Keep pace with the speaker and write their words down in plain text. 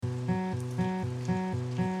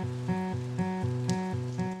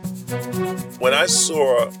When I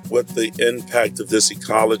saw what the impact of this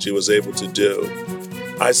ecology was able to do,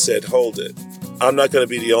 I said, hold it. I'm not going to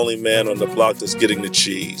be the only man on the block that's getting the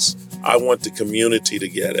cheese. I want the community to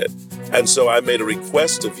get it. And so I made a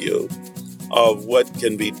request of you of what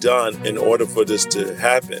can be done in order for this to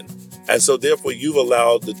happen. And so therefore you've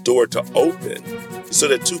allowed the door to open so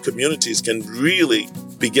that two communities can really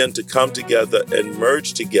begin to come together and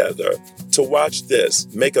merge together to watch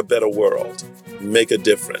this, make a better world, make a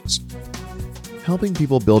difference. Helping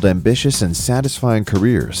people build ambitious and satisfying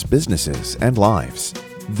careers, businesses, and lives.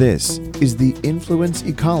 This is the Influence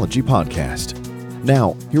Ecology Podcast.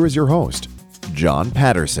 Now, here is your host, John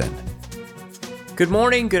Patterson. Good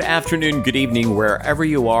morning, good afternoon, good evening, wherever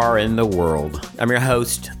you are in the world. I'm your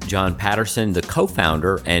host, John Patterson, the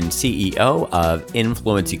co-founder and CEO of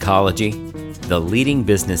Influence Ecology, the leading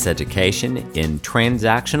business education in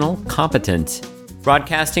transactional competence.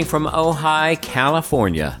 Broadcasting from Ojai,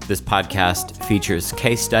 California, this podcast features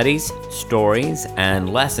case studies, stories,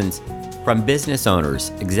 and lessons from business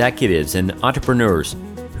owners, executives, and entrepreneurs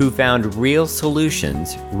who found real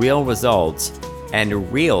solutions, real results,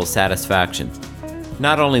 and real satisfaction,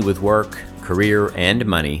 not only with work, career, and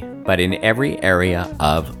money, but in every area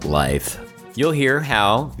of life. You'll hear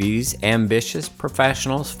how these ambitious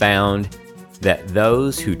professionals found that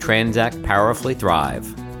those who transact powerfully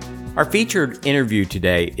thrive. Our featured interview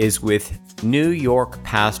today is with New York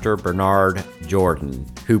pastor Bernard Jordan,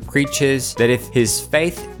 who preaches that if his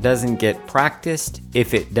faith doesn't get practiced,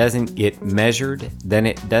 if it doesn't get measured, then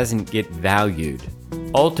it doesn't get valued.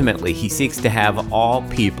 Ultimately, he seeks to have all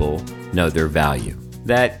people know their value.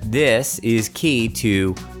 That this is key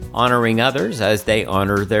to honoring others as they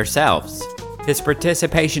honor themselves. His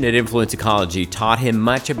participation at Influence Ecology taught him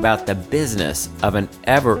much about the business of an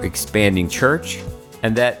ever-expanding church,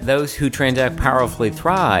 and that those who transact powerfully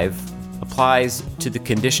thrive applies to the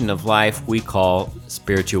condition of life we call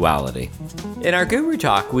spirituality. In our Guru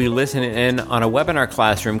Talk, we listen in on a webinar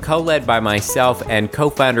classroom co-led by myself and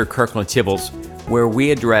co-founder Kirkland Tibbles, where we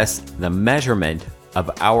address the measurement of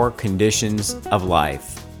our conditions of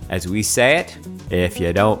life. As we say it, if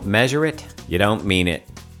you don't measure it, you don't mean it.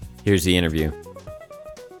 Here's the interview.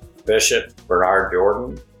 Bishop Bernard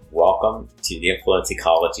Jordan, welcome to the Influence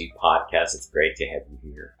Ecology Podcast. It's great to have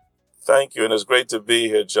you here. Thank you, and it's great to be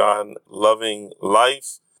here, John, loving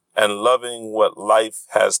life and loving what life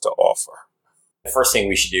has to offer. The first thing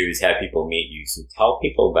we should do is have people meet you. So tell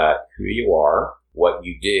people about who you are, what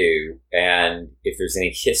you do, and if there's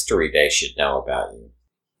any history they should know about you.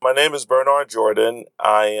 My name is Bernard Jordan.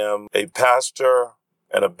 I am a pastor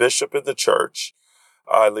and a bishop in the church.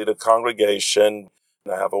 I lead a congregation.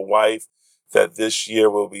 I have a wife that this year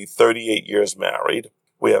will be 38 years married.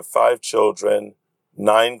 We have 5 children,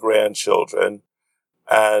 9 grandchildren,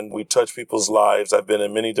 and we touch people's lives. I've been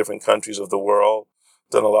in many different countries of the world,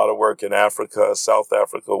 done a lot of work in Africa, South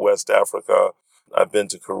Africa, West Africa. I've been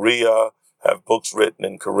to Korea, have books written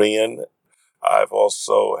in Korean. I've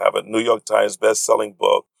also have a New York Times best-selling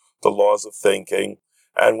book, The Laws of Thinking.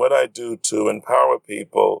 And what I do to empower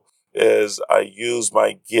people is I use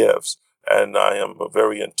my gifts, and I am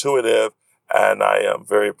very intuitive, and I am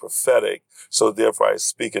very prophetic. So therefore, I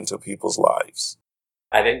speak into people's lives.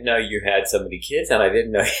 I didn't know you had so many kids, and I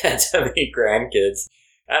didn't know you had so many grandkids.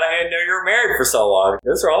 And I didn't know you were married for so long.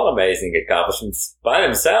 Those are all amazing accomplishments by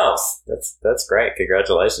themselves. That's great.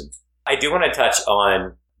 Congratulations. I do want to touch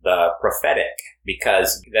on the prophetic,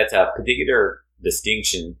 because that's a particular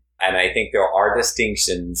distinction. And I think there are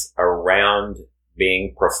distinctions around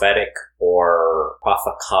being prophetic or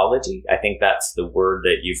prophecology. I think that's the word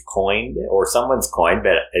that you've coined, or someone's coined,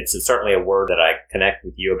 but it's certainly a word that I connect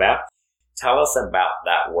with you about. Tell us about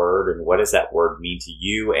that word, and what does that word mean to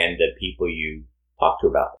you and the people you talk to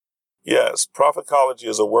about it? Yes, prophecology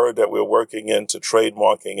is a word that we're working into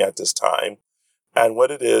trademarking at this time. And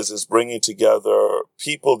what it is bringing together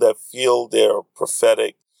people that feel they're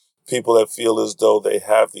prophetic, people that feel as though they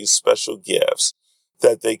have these special gifts,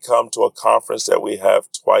 that they come to a conference that we have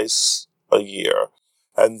twice a year.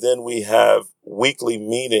 And then we have weekly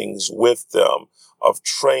meetings with them of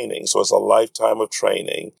training. So it's a lifetime of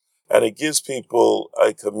training. And it gives people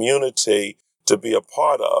a community to be a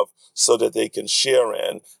part of so that they can share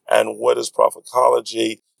in. And what is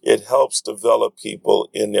prophecology? It helps develop people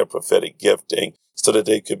in their prophetic gifting so that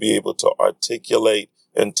they could be able to articulate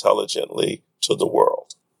intelligently to the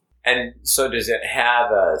world. And so does it have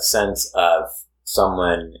a sense of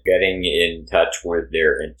someone getting in touch with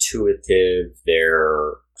their intuitive,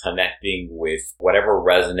 their connecting with whatever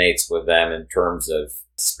resonates with them in terms of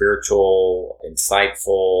spiritual,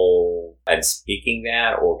 insightful, and speaking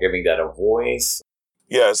that or giving that a voice?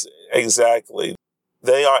 Yes, exactly.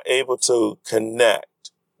 they are able to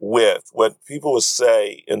connect with what people would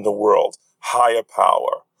say in the world, higher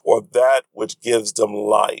power, or that which gives them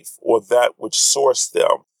life, or that which sourced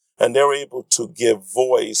them. And they're able to give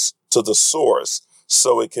voice to the source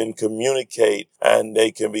so it can communicate and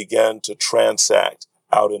they can begin to transact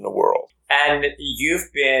out in the world. And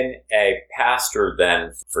you've been a pastor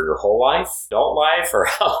then for your whole life, adult life, or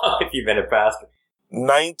how long have you been a pastor?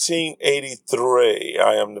 1983,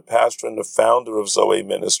 I am the pastor and the founder of Zoe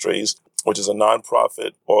Ministries, which is a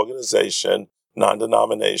nonprofit organization,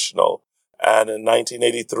 non-denominational. And in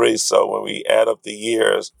 1983, so when we add up the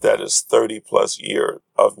years, that is 30 plus years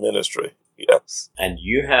of ministry. Yes. And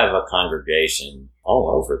you have a congregation all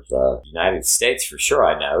over the United States, for sure,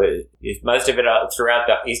 I know. Is most of it throughout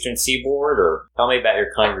the Eastern Seaboard, or tell me about your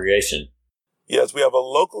congregation? Yes, we have a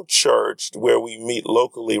local church where we meet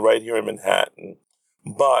locally right here in Manhattan.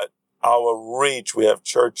 But our reach, we have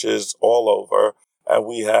churches all over, and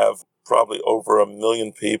we have probably over 1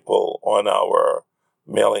 million people on our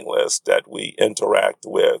mailing list that we interact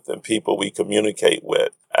with and people we communicate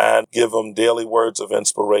with and give them daily words of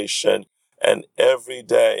inspiration. And every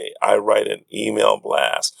day I write an email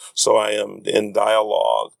blast. So I am in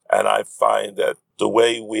dialogue, and I find that the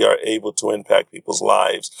way we are able to impact people's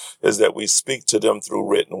lives is that we speak to them through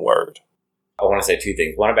written word. I want to say two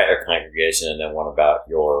things. One about your congregation and then one about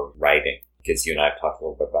your writing, because you and I have talked a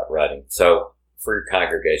little bit about writing. So for your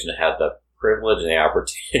congregation, I had the privilege and the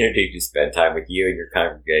opportunity to spend time with you and your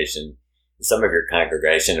congregation, some of your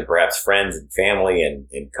congregation, and perhaps friends and family and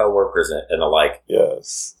coworkers and the like.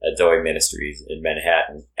 Yes. At Zoe Ministries in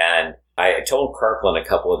Manhattan. And I told Kirkland a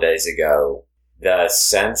couple of days ago, the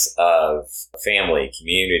sense of family,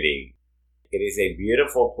 community, it is a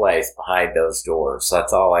beautiful place behind those doors. So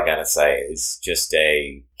that's all I got to say is just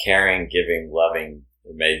a caring, giving, loving,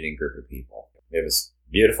 amazing group of people. It was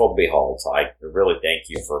beautiful to behold. So I really thank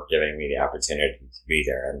you for giving me the opportunity to be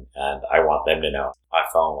there. And I want them to know I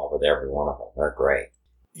fell in love with every one of them. They're great.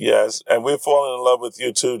 Yes. And we've fallen in love with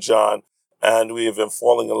you too, John. And we have been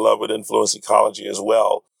falling in love with Influence Ecology as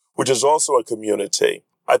well, which is also a community.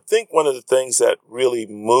 I think one of the things that really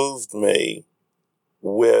moved me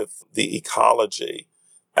with the ecology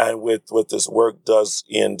and with what this work does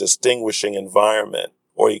in distinguishing environment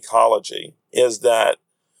or ecology is that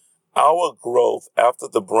our growth after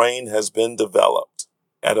the brain has been developed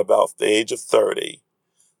at about the age of 30,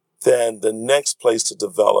 then the next place to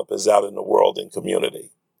develop is out in the world in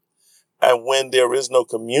community. And when there is no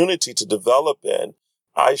community to develop in,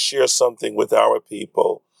 I share something with our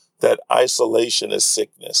people that isolation is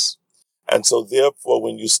sickness. And so therefore,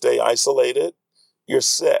 when you stay isolated, you're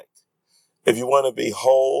sick. If you want to be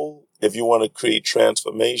whole, if you want to create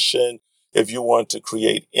transformation, if you want to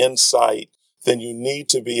create insight, then you need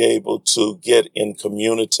to be able to get in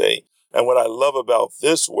community. And what I love about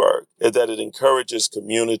this work is that it encourages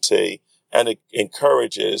community and it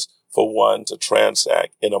encourages for one to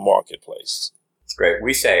transact in a marketplace. It's great.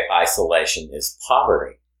 We say isolation is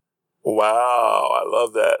poverty. Wow, I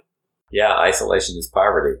love that. Yeah, isolation is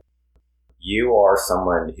poverty. You are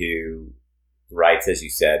someone who writes, as you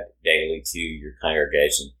said, daily to your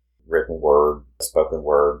congregation, written word, spoken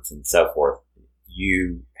words, and so forth.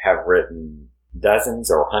 You have written dozens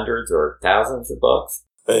or hundreds or thousands of books.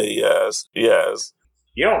 Yes.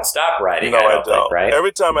 You don't stop writing, No, I don't. think, right?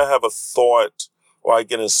 Every time I have a thought or I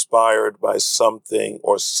get inspired by something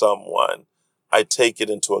or someone, I take it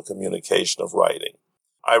into a communication of writing.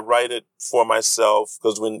 I write it for myself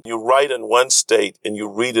because when you write in one state and you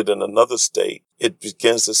read it in another state, it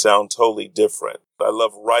begins to sound totally different. I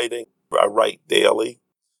love writing. I write daily.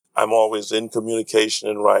 I'm always in communication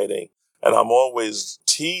and writing, and I'm always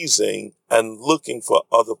teasing and looking for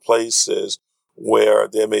other places where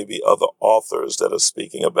there may be other authors that are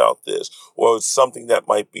speaking about this, or something that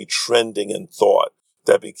might be trending in thought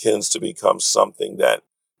that begins to become something that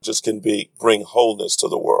just can bring wholeness to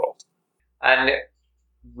the world. And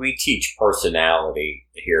we teach personality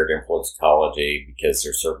here at Influence Ecology because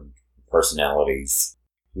there's certain personalities.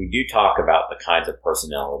 We do talk about the kinds of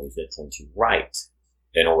personalities that tend to write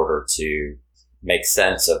in order to make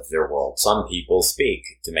sense of their world. Some people speak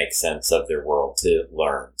to make sense of their world, to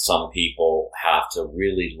learn. Some people have to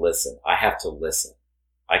really listen. I have to listen.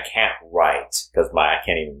 I can't write because I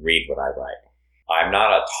can't even read what I write. I'm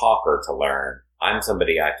not a talker to learn. I'm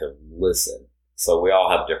somebody I have to listen. So we all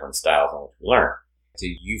have different styles on which we learn. Do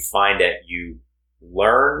you find that you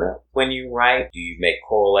learn when you write? Do you make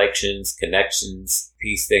correlations, connections,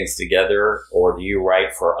 piece things together, or do you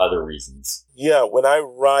write for other reasons? Yeah, when I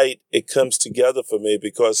write, it comes together for me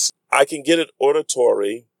because I can get it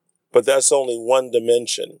auditory, but that's only one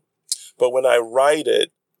dimension. But when I write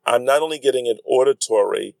it, I'm not only getting it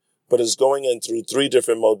auditory, but it's going in through 3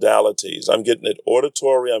 different modalities. I'm getting it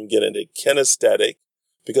auditory, I'm getting it kinesthetic,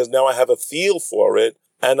 because now I have a feel for it,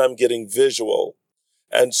 and I'm getting visual.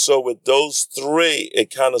 And so with those 3,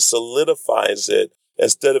 it kind of solidifies it.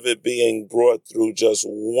 Instead of it being brought through just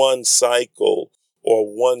one cycle or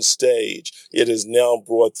one stage, it is now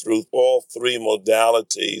brought through all 3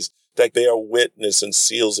 modalities that bear witness and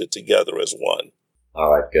seals it together as one.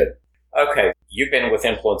 All right, good. Okay, you've been with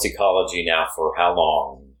Influence Ecology now for how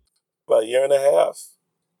long? About a year and a half.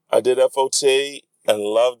 I did FOT and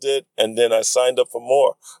loved it, and then I signed up for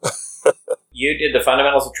more. You did the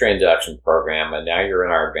Fundamentals of Transaction program, and now you're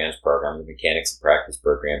in our advanced program, the Mechanics of Practice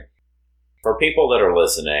program. For people that are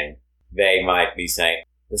listening, they might be saying,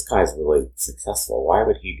 this guy's really successful. Why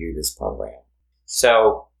would he do this program?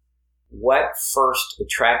 So what first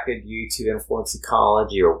attracted you to Influence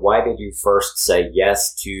Ecology, or why did you first say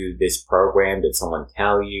yes to this program? Did someone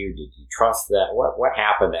tell you? Did you trust that? What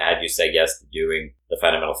happened that had you say yes to doing the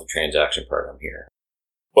Fundamentals of Transaction program here?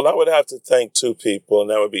 Well, I would have to thank 2 people, and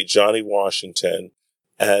that would be Johnny Washington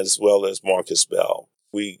as well as Marcus Bell.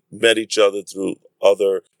 We met each other through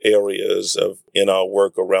other areas in our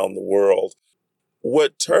work around the world.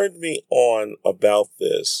 What turned me on about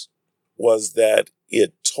this was that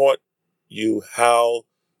it taught you how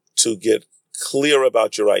to get clear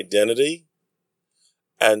about your identity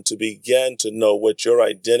and to begin to know what your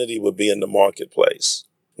identity would be in the marketplace.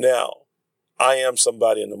 Now, I am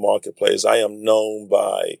somebody in the marketplace. I am known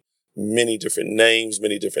by many different names,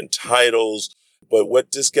 many different titles. But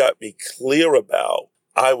what this got me clear about,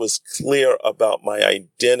 I was clear about my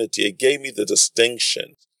identity. It gave me the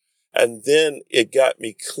distinction. And then it got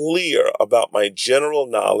me clear about my general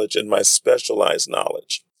knowledge and my specialized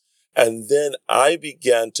knowledge. And then I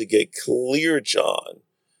began to get clear, John.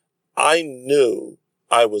 I knew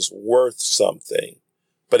I was worth something,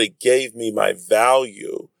 but it gave me my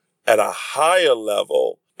value at a higher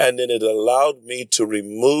level. And then it allowed me to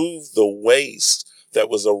remove the waste that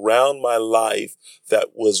was around my life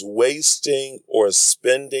that was wasting or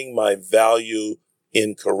spending my value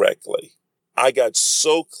incorrectly. I got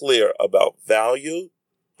so clear about value,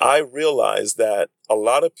 I realized that a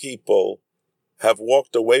lot of people have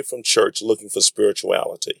walked away from church looking for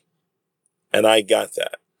spirituality. And I got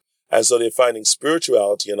that. And so they're finding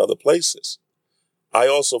spirituality in other places. I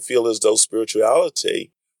also feel as though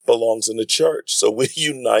spirituality belongs in the church. So we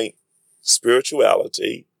unite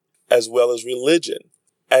spirituality as well as religion.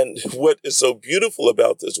 And what is so beautiful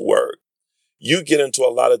about this work, you get into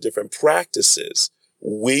a lot of different practices.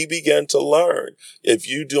 We begin to learn. If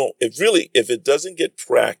it doesn't get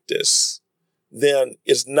practice, then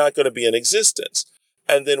it's not going to be in existence.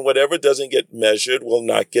 And then whatever doesn't get measured will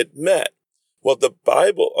not get met. Well, the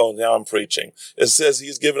Bible, now I'm preaching. It says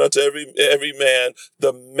he's given unto every man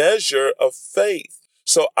the measure of faith.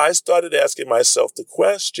 So I started asking myself the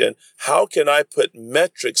question, how can I put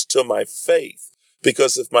metrics to my faith?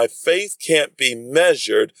 Because if my faith can't be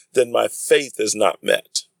measured, then my faith is not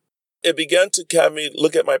met. It began to have me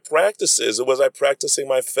look at my practices. Was I practicing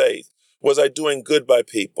my faith? Was I doing good by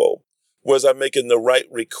people? Was I making the right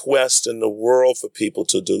request in the world for people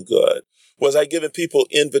to do good? Was I giving people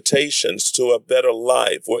invitations to a better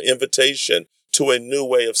life or invitation to a new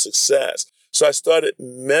way of success? So I started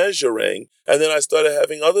measuring, and then I started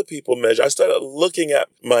having other people measure. I started looking at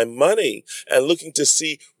my money and looking to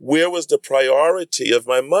see where was the priority of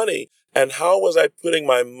my money and how was I putting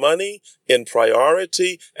my money in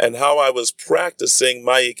priority and how I was practicing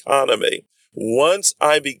my economy. Once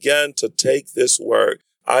I began to take this work,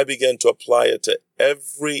 I began to apply it to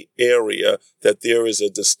every area that there is a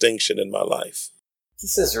distinction in my life.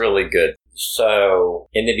 This is really good. So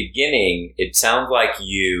in the beginning, it sounds like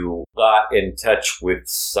you got in touch with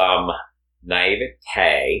some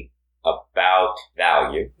naivete about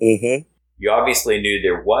value. Mm-hmm. You obviously knew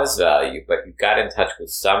there was value, but you got in touch with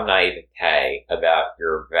some naivete about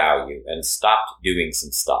your value and stopped doing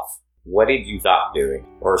some stuff. What did you stop doing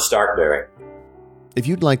or start doing? If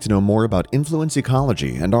you'd like to know more about Influence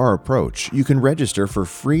Ecology and our approach, you can register for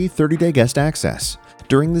free 30-day guest access.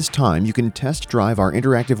 During this time, you can test drive our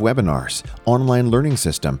interactive webinars, online learning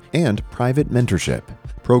system, and private mentorship.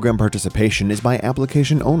 Program participation is by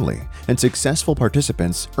application only, and successful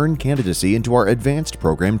participants earn candidacy into our advanced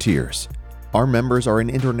program tiers. Our members are an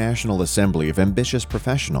international assembly of ambitious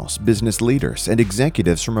professionals, business leaders, and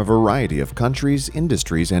executives from a variety of countries,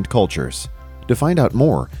 industries, and cultures. To find out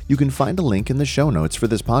more, you can find a link in the show notes for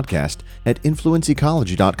this podcast at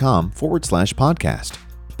influenceecology.com/podcast.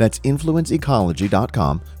 That's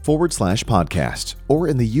influenceecology.com/podcast. Or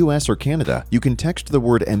in the US or Canada, you can text the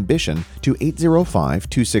word ambition to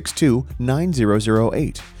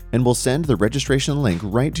 805-262-9008 and we'll send the registration link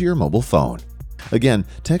right to your mobile phone. Again,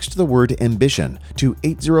 text the word ambition to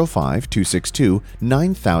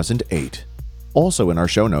 805-262-9008. Also in our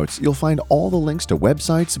show notes, you'll find all the links to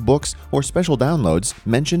websites, books, or special downloads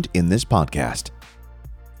mentioned in this podcast.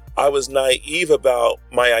 I was naive about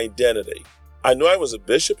my identity. I knew I was a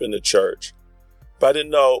bishop in the church, but I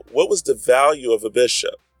didn't know what was the value of a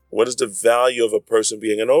bishop. What is the value of a person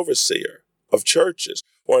being an overseer of churches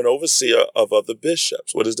or an overseer of other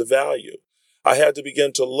bishops? What is the value? I had to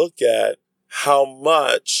begin to look at how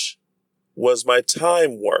much was my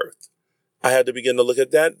time worth. I had to begin to look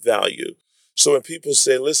at that value. So when people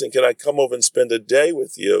say, listen, can I come over and spend a day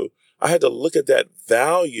with you? I had to look at that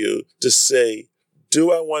value to say,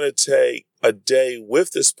 do I want to take a day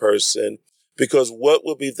with this person? Because what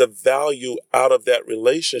will be the value out of that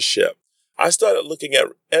relationship? I started looking at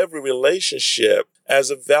every relationship as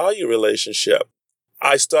a value relationship.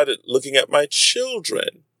 I started looking at my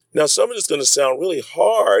children. Now, some of this is going to sound really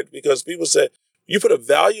hard because people say, you put a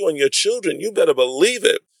value on your children, you better believe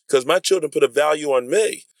it, because my children put a value on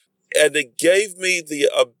me. And it gave me the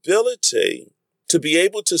ability to be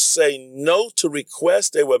able to say no to requests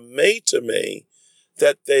that were made to me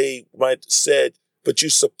that they might have said, but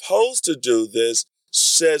you're supposed to do this,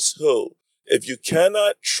 says who? If you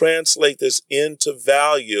cannot translate this into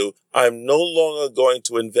value, I'm no longer going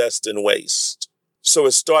to invest in waste. So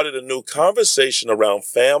it started a new conversation around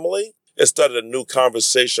family. It started a new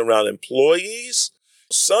conversation around employees.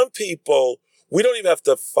 Some people, we don't even have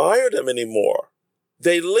to fire them anymore.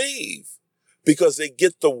 They leave because they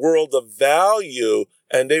get the world of value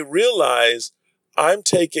and they realize I'm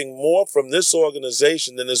taking more from this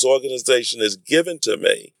organization than this organization is given to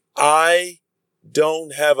me. I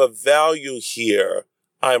don't have a value here.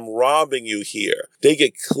 I'm robbing you here. They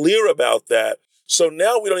get clear about that. So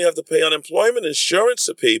now we don't have to pay unemployment insurance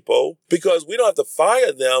to people because we don't have to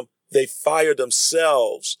fire them. They fire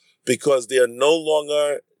themselves because they are no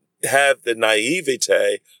longer have the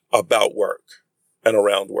naivete about work and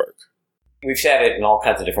around work. We've said it in all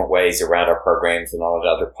kinds of different ways around our programs and all the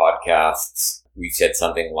other podcasts. We've said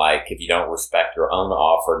something like, if you don't respect your own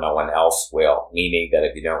offer, no one else will. Meaning that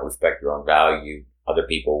if you don't respect your own value, other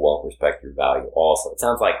people won't respect your value also. It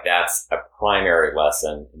sounds like that's a primary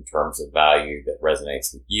lesson in terms of value that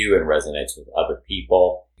resonates with you and resonates with other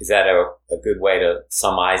people. Is that a good way to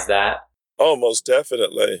summarize that? Oh, most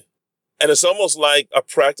definitely. And it's almost like a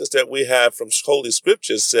practice that we have from Holy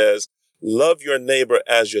Scriptures says, love your neighbor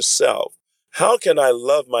as yourself. How can I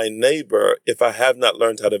love my neighbor if I have not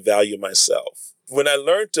learned how to value myself? When I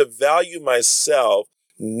learn to value myself,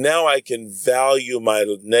 now I can value my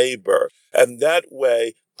neighbor. And that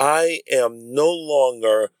way, I am no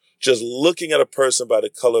longer just looking at a person by the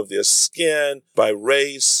color of their skin, by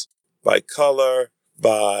race, by color,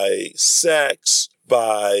 by sex,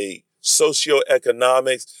 by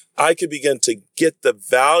socioeconomics. I can begin to get the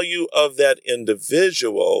value of that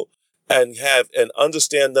individual and have and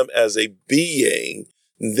understand them as a being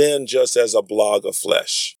than just as a block of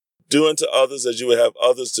flesh. Do unto others as you would have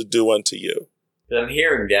others to do unto you. I'm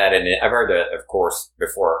hearing that, and I've heard that, of course,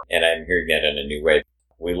 before, and I'm hearing that in a new way.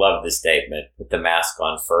 We love the statement, put the mask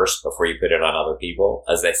on first before you put it on other people,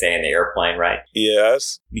 as they say in the airplane, right?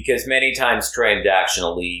 Yes. Because many times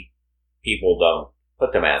transactionally, people don't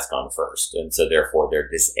put the mask on first, and so therefore they're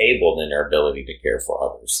disabled in their ability to care for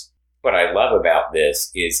others. What I love about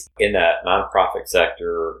this is in the nonprofit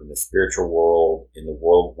sector, in the spiritual world, in the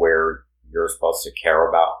world where you're supposed to care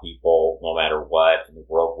about people no matter what, in the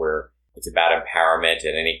world where it's about empowerment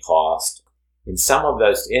at any cost. In some of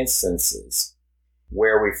those instances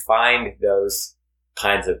where we find those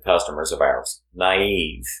kinds of customers of ours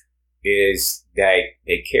naive, is they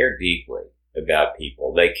care deeply about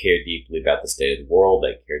people. They care deeply about the state of the world.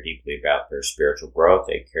 They care deeply about their spiritual growth.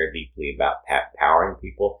 They care deeply about empowering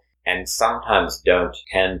people, and sometimes don't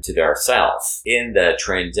tend to themselves in the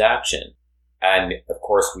transaction. And of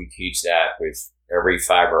course, we teach that with every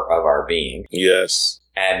fiber of our being. Yes.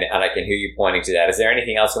 And I can hear you pointing to that. Is there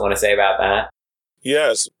anything else you want to say about that?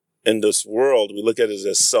 Yes. In this world, we look at it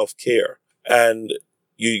as self-care. And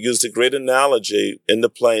you used a great analogy in the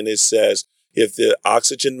plane. It says, if the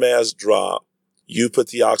oxygen mask drop, you put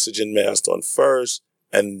the oxygen mask on first,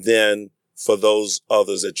 and then for those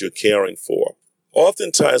others that you're caring for.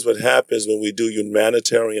 Oftentimes what happens when we do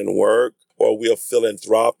humanitarian work, or we are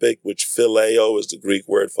philanthropic, which phileo is the Greek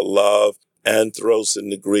word for love, anthros in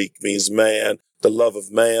the Greek means man, the love of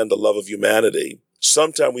humanity.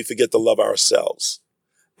 Sometimes we forget to love ourselves.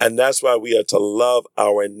 And that's why we are to love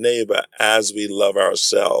our neighbor as we love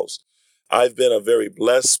ourselves. I've been a very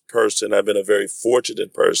blessed person. I've been a very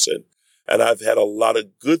fortunate person. And I've had a lot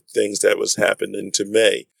of good things that was happening to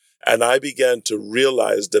me. And I began to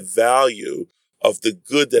realize the value of the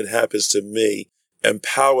good that happens to me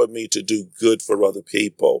empowered me to do good for other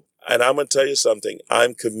people. And I'm going to tell you something.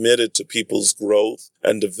 I'm committed to people's growth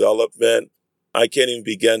and development. I can't even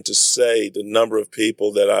begin to say the number of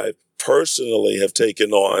people that I personally have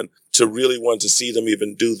taken on to really want to see them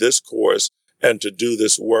even do this course and to do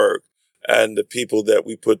this work. And the people that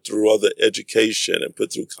we put through other education and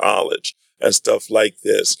put through college and stuff like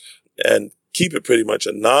this, and keep it pretty much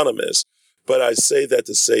anonymous. But I say that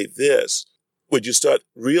to say this: when you start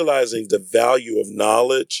realizing the value of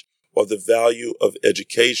knowledge or the value of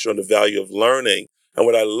education or the value of learning, and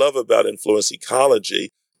what I love about Influence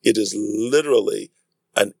Ecology, it is literally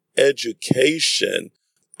an education.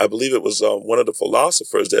 I believe it was one of the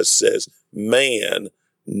philosophers that says, man,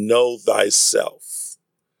 know thyself.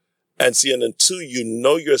 And see, and until you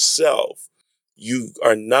know yourself, you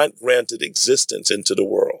are not granted existence into the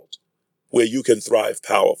world where you can thrive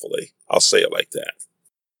powerfully. I'll say it like that.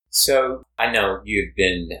 So I know you've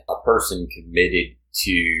been a person committed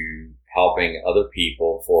to helping other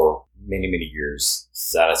people for many, many years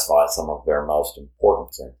satisfy some of their most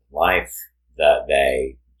important things in life, that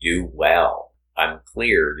they do well. I'm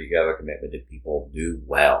clear that you have a commitment that people do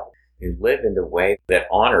well, who live in the way that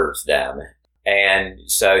honors them. And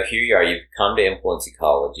so here you are, you've come to Influence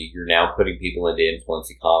Ecology. You're now putting people into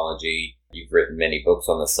Influence Ecology. You've written many books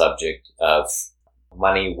on the subject of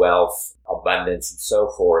money, wealth, abundance, and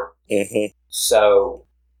so forth. Mm-hmm. So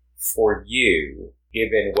for you,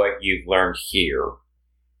 given what you've learned here,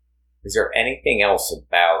 is there anything else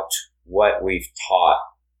about what we've taught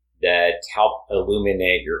that help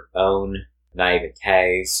illuminate your own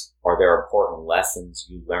naivetes? Are there important lessons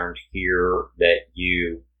you learned here that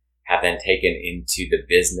you have then taken into the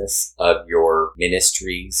business of your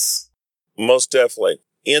ministries? Most definitely.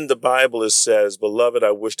 In the Bible, it says, beloved,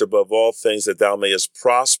 I wished above all things that thou mayest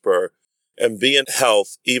prosper and be in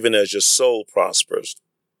health, even as your soul prospers.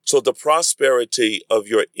 So the prosperity of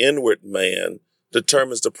your inward man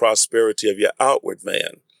determines the prosperity of your outward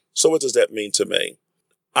man. So what does that mean to me?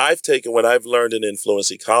 I've taken what I've learned in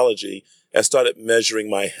Influence Ecology and started measuring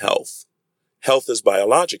my health. Health is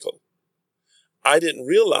biological. I didn't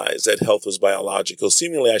realize that health was biological.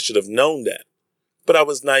 Seemingly, I should have known that. But I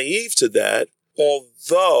was naive to that,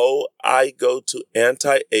 although I go to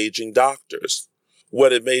anti-aging doctors.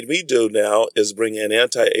 What it made me do now is bring an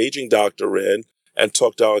anti-aging doctor in and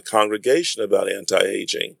talk to our congregation about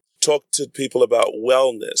anti-aging. Talk to people about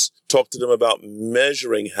wellness. Talk to them about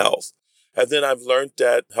measuring health. And then I've learned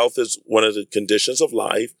that health is one of the conditions of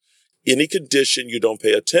life. Any condition you don't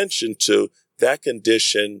pay attention to, that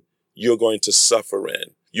condition you're going to suffer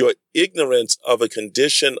in. Your ignorance of a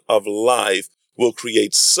condition of life will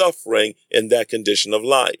create suffering in that condition of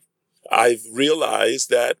life. I've realized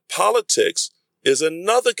that politics is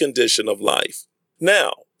another condition of life.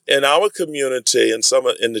 Now, in our community and some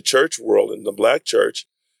in the church world, in the Black church,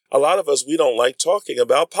 a lot of us, we don't like talking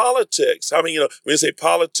about politics. How many, when you say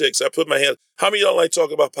politics, I put my hand, how many don't like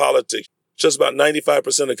talking about politics? Just about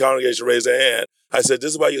 95% of the congregation raised their hand. I said,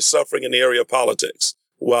 this is why you're suffering in the area of politics.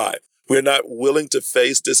 Why? We're not willing to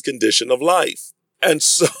face this condition of life. And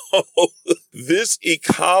so this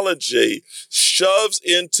ecology shoves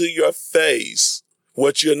into your face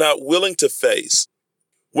what you're not willing to face.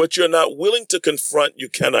 What you're not willing to confront, you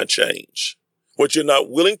cannot change. What you're not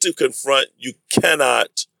willing to confront, you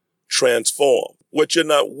cannot transform. What you're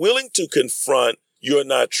not willing to confront, you're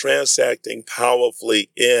not transacting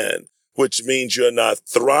powerfully in, which means you're not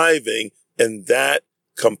thriving in that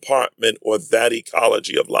compartment or that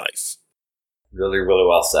ecology of life. Really, really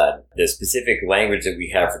well said. The specific language that we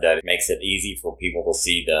have for that makes it easy for people to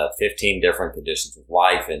see the 15 different conditions of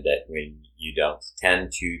life, and that when you don't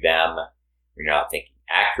tend to them, when you're not thinking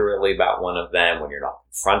accurately about one of them, when you're not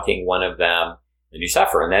confronting one of them, then you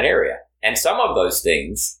suffer in that area. And some of those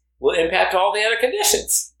things will impact all the other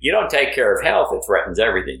conditions. You don't take care of health, it threatens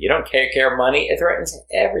everything. You don't take care of money, it threatens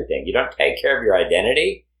everything. You don't take care of your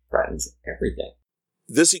identity, it threatens everything.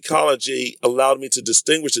 This ecology allowed me to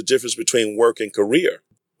distinguish the difference between work and career.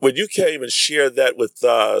 When you came and shared that with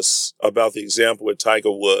us about the example with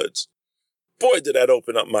Tiger Woods, boy, did that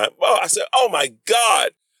open up I said, oh my God.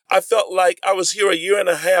 I felt like I was here a year and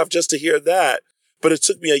a half just to hear that, but it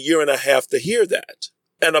took me a year and a half to hear that.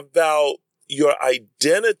 And about your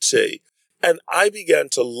identity. And I began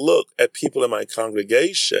to look at people in my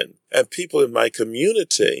congregation and people in my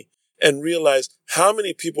community and realize how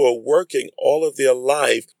many people are working all of their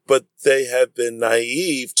life, but they have been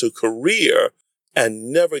naive to career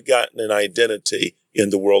and never gotten an identity in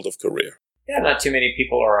the world of career. Yeah, not too many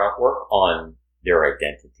people are at work on their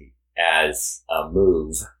identity as a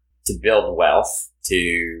move to build wealth,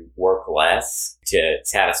 to work less, to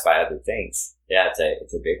satisfy other things. Yeah,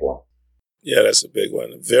 it's a big one. Yeah, that's a big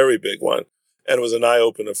one, a very big one. And it was an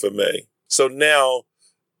eye-opener for me. So now,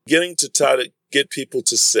 getting to try to get people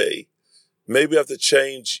to see, maybe you have to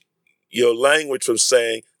change your language from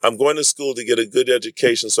saying, I'm going to school to get a good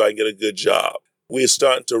education so I can get a good job. We're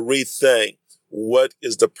starting to rethink what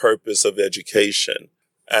is the purpose of education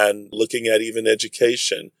and looking at even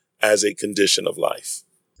education as a condition of life.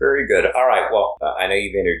 Very good. All right. Well, I know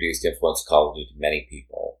you've introduced Influence Ecology to many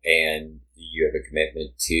people, and you have a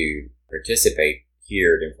commitment to participate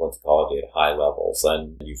here at Influence Ecology at high levels,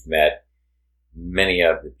 and you've met many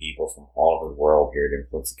of the people from all over the world here at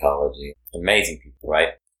Influence Ecology. Amazing people,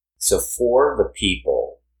 right? So for the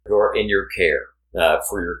people who are in your care,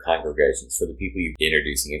 for your congregations, for the people you're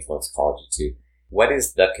introducing Influence Ecology to, what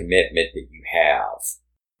is the commitment that you have?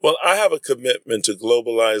 Well, I have a commitment to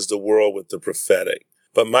globalize the world with the prophetic.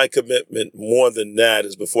 But my commitment more than that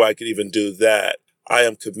is before I could even do that, I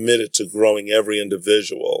am committed to growing every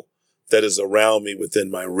individual that is around me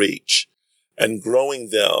within my reach and growing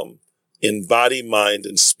them in body, mind,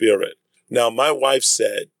 and spirit. Now, my wife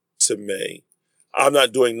said to me, I'm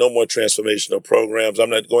not doing no more transformational programs. I'm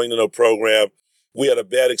not going to no program. We had a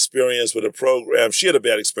bad experience with a program. She had a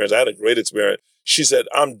bad experience. I had a great experience. She said,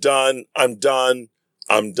 I'm done.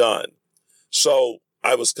 So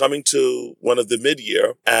I was coming to one of the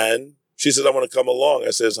mid-year, and she said, I want to come along.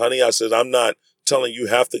 I said, honey, I'm not telling you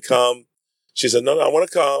have to come. She said, no, I want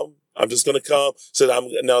to come. I'm just going to come.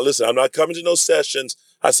 Now listen, I'm not coming to no sessions.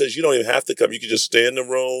 I said, you don't even have to come. You can just stay in the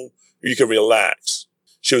room. Or you can relax.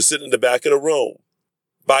 She was sitting in the back of the room.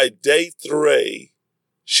 By day 3,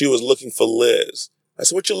 she was looking for Liz. I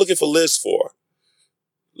said, what you looking for Liz for?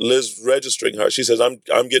 Liz registering her. She says, I'm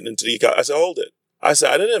getting into the ecology. I said, hold it. I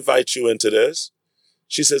said, I didn't invite you into this.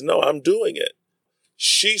 She says, no, I'm doing it.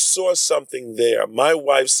 She saw something there. My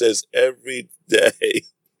wife says every day,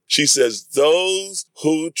 she says, those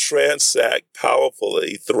who transact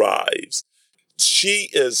powerfully thrives. She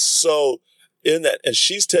is so in that. And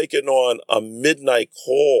she's taken on a midnight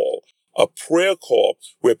call, a prayer call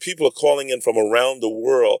where people are calling in from around the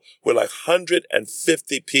world with like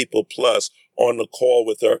 150 people plus on the call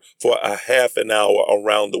with her for a half an hour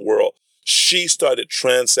around the world. She started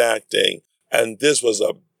transacting, and this was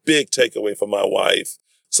a big takeaway for my wife.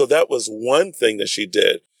 So that was one thing that she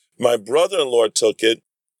did. My brother-in-law took it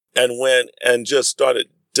and went and just started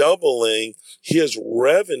doubling his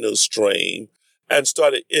revenue stream and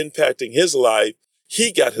started impacting his life.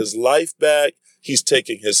 He got his life back. He's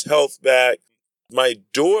taking his health back. My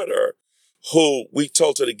daughter, who we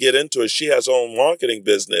told her to get into it, she has her own marketing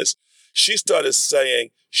business. She started saying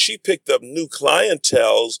she picked up new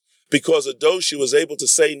clienteles because of those she was able to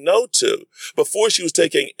say no to. Before she was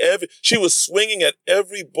she was swinging at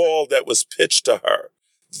every ball that was pitched to her.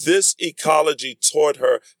 This ecology taught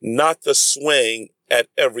her not to swing at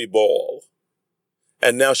every ball.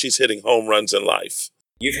 And now she's hitting home runs in life.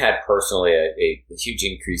 You've had personally a huge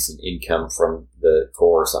increase in income from the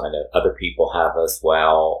course. I know other people have as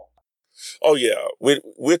well. Oh, yeah.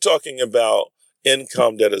 We're talking about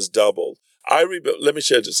income that has doubled. Let me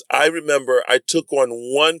share this. I remember I took on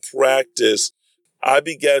one practice. I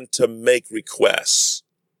began to make requests.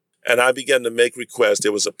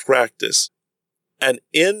 There was a practice. And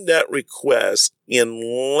in that request, in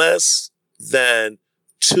less than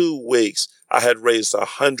 2 weeks, I had raised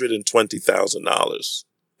 $120,000.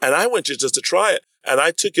 And I went just to try it. And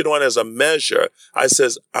I took it on as a measure. I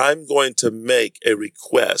says, I'm going to make a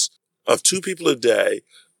request of 2 people a day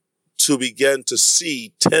to begin to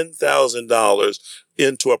see $10,000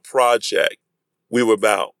 into a project we were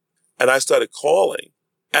about. And I started calling.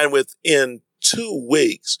 And within 2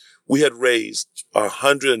 weeks, we had raised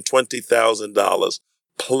 $120,000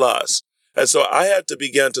 plus. And so I had to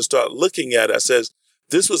begin to start looking at it. I says,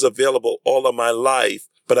 this was available all of my life,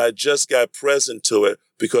 but I just got present to it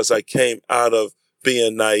because I came out of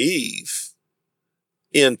being naive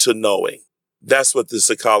into knowing. That's what this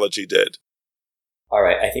ecology did. All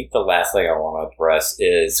right. I think the last thing I want to address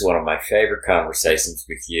is one of my favorite conversations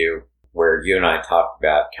with you, where you and I talked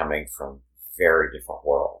about coming from very different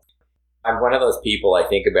worlds. I'm one of those people I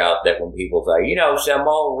think about that when people say, some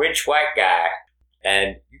old rich white guy,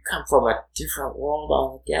 and you come from a different world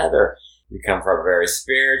altogether. You come from a very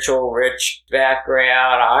spiritual, rich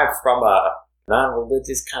background. I'm from a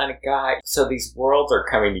non-religious kind of guy. So these worlds are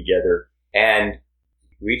coming together, and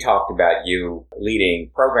we talked about you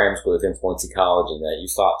leading programs with Influence Ecology, and that you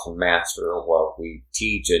sought to master what we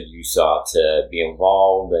teach, and you sought to be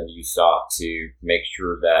involved, and you sought to make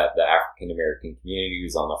sure that the African American community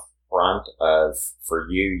was on the front of, for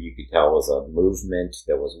you, you could tell was a movement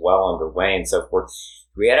that was well underway and so forth.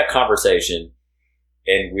 We had a conversation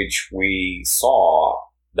in which we saw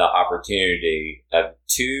the opportunity of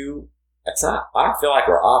two. It's not. I feel like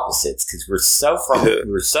we're opposites because we're so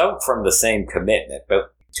from the same commitment,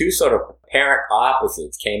 but two sort of apparent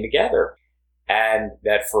opposites came together, and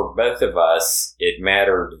that for both of us, it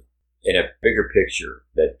mattered in a bigger picture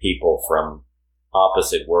that people from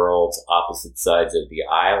opposite worlds, opposite sides of the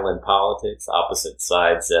aisle in politics, opposite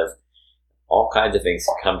sides of all kinds of things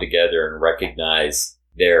come together and recognize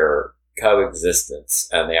their coexistence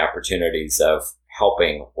and the opportunities of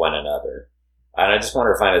helping one another. And I just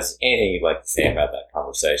wonder if there's anything you'd like to say about that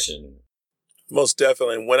conversation. Most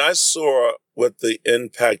definitely. When I saw what the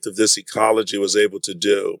impact of this ecology was able to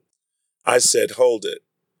do, I said, hold it.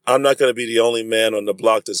 I'm not going to be the only man on the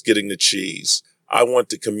block that's getting the cheese. I want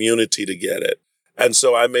the community to get it. And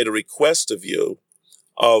so I made a request of you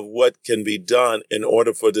of what can be done in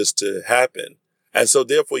order for this to happen. And so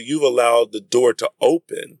therefore you've allowed the door to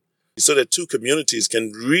open so that two communities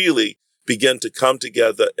can really begin to come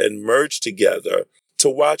together and merge together to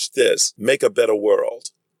watch this, make a better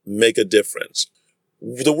world, make a difference.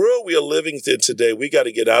 The world we are living in today, we got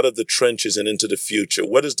to get out of the trenches and into the future.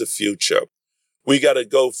 What is the future? We got to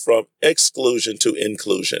go from exclusion to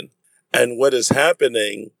inclusion. And what is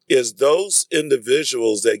happening is those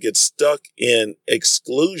individuals that get stuck in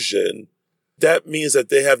exclusion, that means that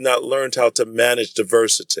they have not learned how to manage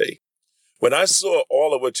diversity. When I saw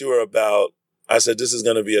all of what you were about, I said, this is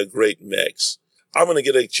going to be a great mix. I'm going to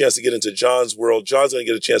get a chance to get into John's world. John's going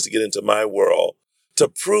to get a chance to get into my world to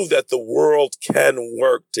prove that the world can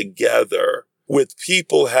work together with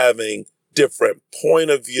people having different point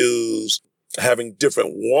of views, having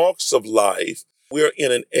different walks of life. We're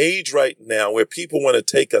in an age right now where people want to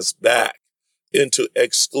take us back into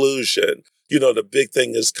exclusion. You know, the big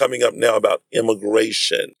thing is coming up now about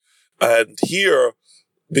immigration. And here,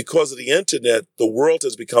 because of the internet, the world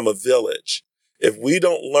has become a village. If we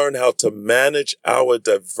don't learn how to manage our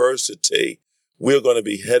diversity, we're going to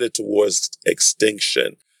be headed towards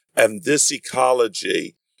extinction. And this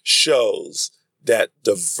ecology shows that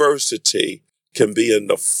diversity can be in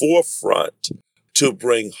the forefront to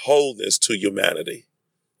bring wholeness to humanity.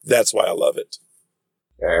 That's why I love it.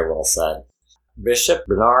 Very well said. Bishop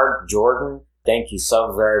Bernard Jordan, thank you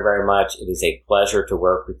so very, very much. It is a pleasure to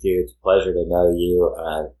work with you. It's a pleasure to know you.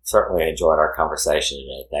 I certainly enjoyed our conversation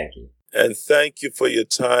today. Thank you. And thank you for your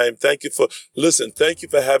time. Thank you for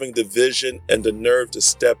having the vision and the nerve to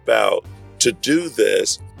step out to do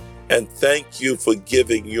this. And thank you for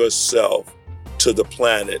giving yourself to the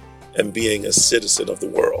planet and being a citizen of the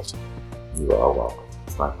world. You are welcome.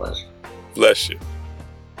 It's my pleasure. Bless you.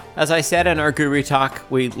 As I said in our Guru Talk,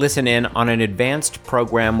 we listen in on an advanced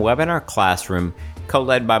program webinar classroom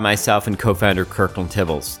co-led by myself and co-founder Kirkland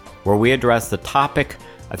Tibbles, where we address the topic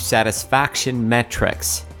of satisfaction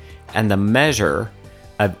metrics and the measure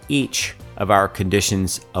of each of our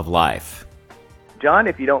conditions of life. John,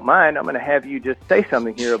 if you don't mind, I'm going to have you just say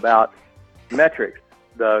something here about metrics.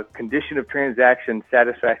 The condition of transaction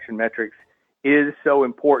satisfaction metrics is so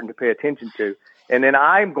important to pay attention to. And then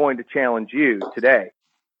I'm going to challenge you today.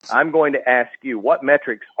 I'm going to ask you, what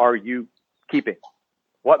metrics are you keeping?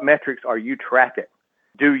 What metrics are you tracking?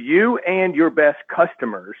 Do you and your best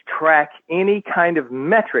customers track any kind of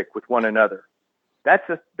metric with one another? That's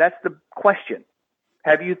the question.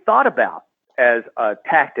 Have you thought about as a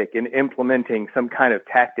tactic in implementing some kind of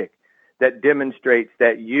tactic that demonstrates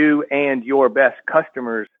that you and your best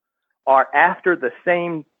customers are after the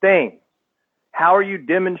same thing? How are you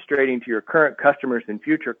demonstrating to your current customers and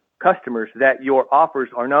future customers that your offers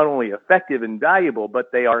are not only effective and valuable,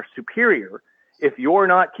 but they are superior if you're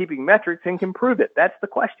not keeping metrics and can prove it? That's the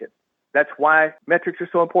question. That's why metrics are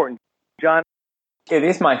so important. John? It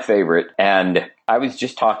is my favorite. And I was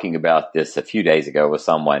just talking about this a few days ago with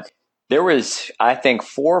someone. There was, I think,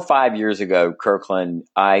 4 or 5 years ago, Kirkland,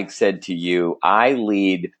 I said to you, I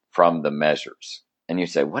lead from the measures. And you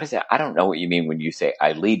say, what is that? I don't know what you mean when you say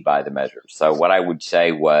I lead by the measures. So what I would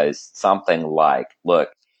say was something like, look,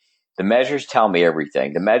 the measures tell me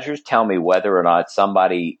everything. The measures tell me whether or not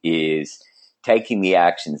somebody is taking the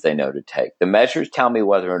actions they know to take. The measures tell me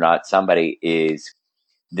whether or not somebody is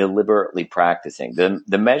deliberately practicing.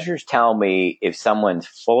 The measures tell me if someone's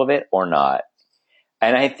full of it or not.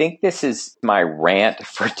 And I think this is my rant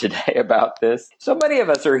for today about this. So many of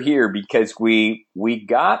us are here because we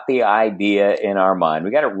got the idea in our mind. We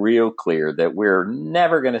got it real clear that we're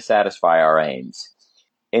never going to satisfy our aims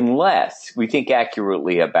unless we think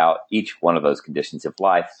accurately about each one of those conditions of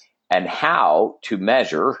life and how to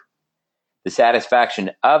measure the satisfaction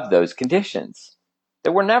of those conditions.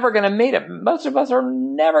 That we're never going to meet it. Most of us are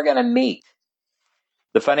never going to meet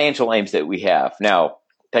the financial aims that we have. Now,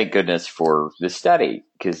 thank goodness for this study,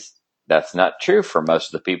 because that's not true for most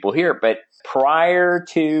of the people here. But prior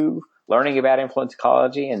to learning about influence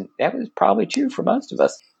ecology, and that was probably true for most of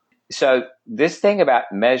us. So this thing about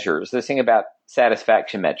measures, this thing about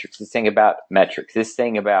satisfaction metrics, this thing about metrics, this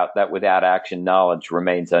thing about that without action, knowledge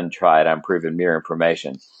remains untried, unproven, mere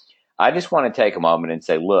information. I just want to take a moment and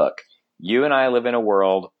say, look, you and I live in a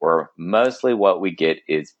world where mostly what we get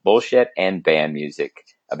is bullshit and band music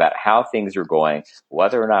about how things are going,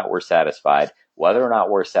 whether or not we're satisfied, whether or not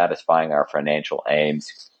we're satisfying our financial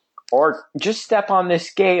aims, or just step on the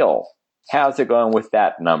scale. How's it going with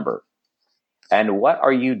that number? And what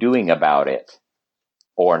are you doing about it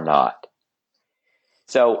or not?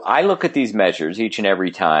 So I look at these measures each and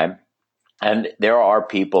every time, and there are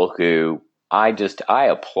people who I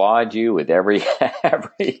applaud you with every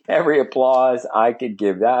applause I could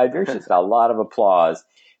give. That there's just a lot of applause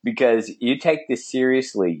because you take this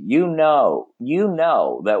seriously. You know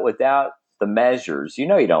that without the measures, you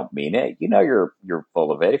don't mean it. You're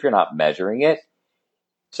full of it if you're not measuring it.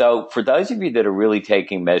 So for those of you that are really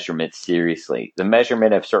taking measurement seriously, the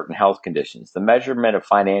measurement of certain health conditions, the measurement of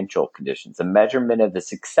financial conditions, the measurement of the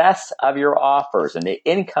success of your offers and the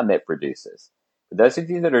income it produces, for those of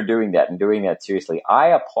you that are doing that and doing that seriously, I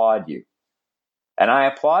applaud you. And I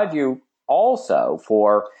applaud you also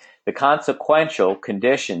for the consequential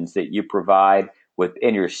conditions that you provide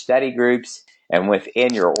within your study groups and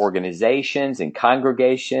within your organizations and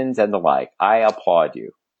congregations and the like. I applaud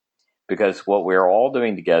you. Because what we're all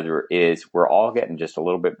doing together is we're all getting just a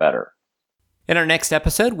little bit better. In our next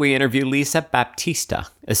episode, we interview Lisa Baptista,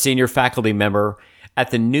 a senior faculty member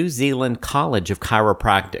at the New Zealand College of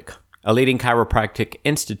Chiropractic, a leading chiropractic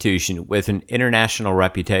institution with an international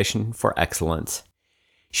reputation for excellence.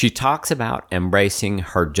 She talks about embracing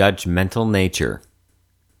her judgmental nature.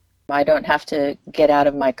 I don't have to get out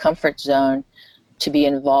of my comfort zone to be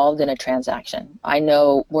involved in a transaction. I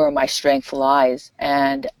know where my strength lies,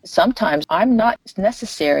 and sometimes I'm not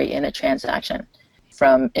necessary in a transaction.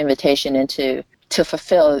 From invitation to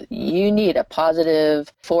fulfill, you need a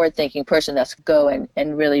positive, forward-thinking person that's go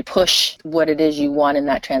and really push what it is you want in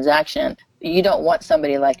that transaction. You don't want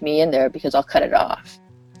somebody like me in there because I'll cut it off.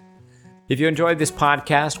 If you enjoyed this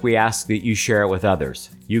podcast, we ask that you share it with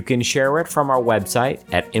others. You can share it from our website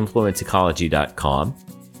at influenceecology.com.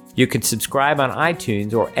 You can subscribe on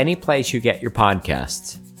iTunes or any place you get your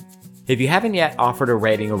podcasts. If you haven't yet offered a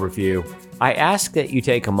rating or review, I ask that you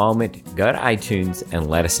take a moment, go to iTunes, and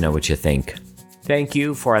let us know what you think. Thank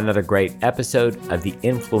you for another great episode of the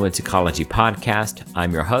Influence Ecology Podcast.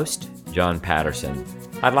 I'm your host, John Patterson.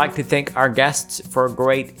 I'd like to thank our guests for a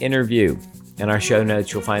great interview. In our show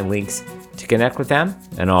notes, you'll find links to connect with them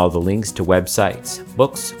and all the links to websites,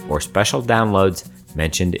 books, or special downloads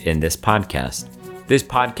mentioned in this podcast. This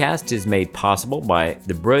podcast is made possible by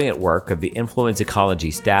the brilliant work of the Influence Ecology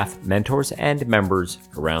staff, mentors, and members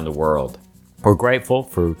around the world. We're grateful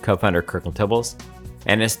for co-founder Kirkland Tibbles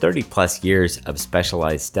and his 30-plus years of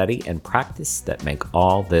specialized study and practice that make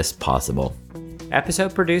all this possible.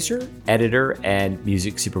 Episode producer, editor, and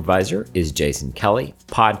music supervisor is Jason Kelly.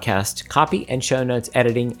 Podcast copy and show notes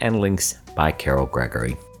editing and links by Carol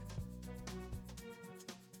Gregory.